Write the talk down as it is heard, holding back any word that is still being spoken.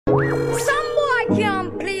Some boy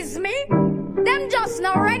can't please me. Them just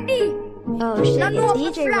not ready. Oh shit, Not know it's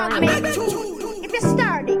if DJ you flog Ronnie. me. If you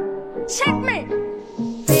sturdy, check me.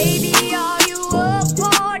 Baby, are you up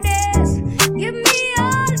for this? Give me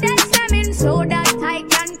all that slamming so that I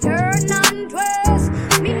can turn and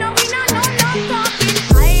twist. Me no talking.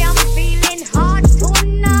 I am feeling hot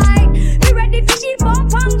tonight. Be ready for the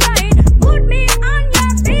bump and grind. Put me on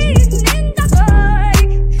your feet, ninja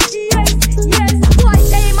boy. Yes. Boy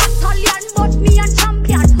say I'm Italian, but me a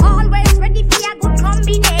champion. Always ready for a good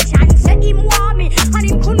combination. Say him want me and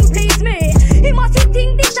him couldn't please me. He must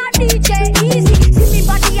think this a DJ easy. See me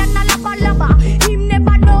body and a lava. Him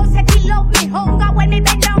never knows that he love me hunger when me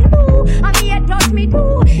bend down too. And me a touch me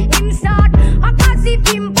too. Him start a passive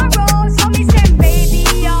him borrow. So me say,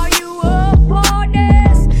 baby, are you up for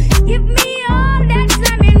this? Give me all that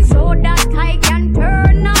slamming so that I can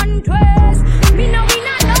turn and twist. Me no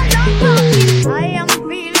long talking. I am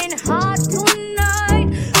feeling hot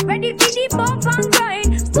tonight. Ready for the bump and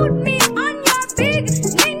grind. Put me on your big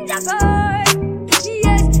ninja boy.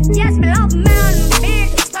 Yes, me love man. Big,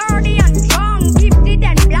 sturdy and strong. Gifted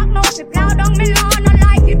and black, no fi plow down me lawn. I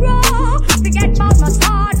like it raw. Forget about my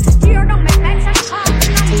sword. Tear down my fence and come.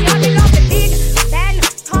 And me love the big, then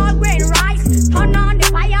tall grain rice. Turn on the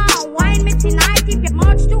fire and wine me tonight. If you're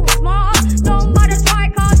much too small, don't bother try,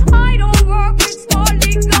 cause I don't work with small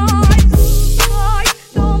dick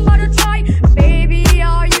guys. Don't bother try. Baby,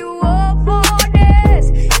 are you up for this?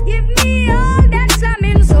 Give me all that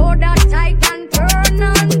slamming so that I can turn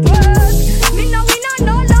and twist. Me no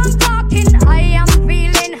long talking. I am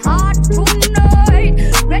feeling hot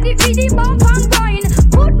tonight. Ready for the bump and grind.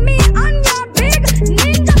 Put me on your big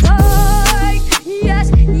ninja toy.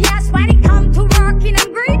 Yes, when it come to working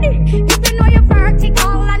and greedy. If you know you're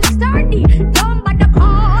vertical and sturdy, don't bother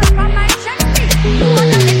call from my chesty. You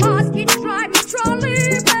wanna be basket, drive me trolley,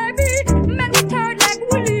 baby. Make me turn like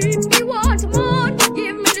Willie. You want more?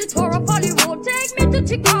 Give me the tour of Hollywood. Take me to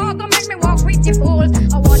Chicago.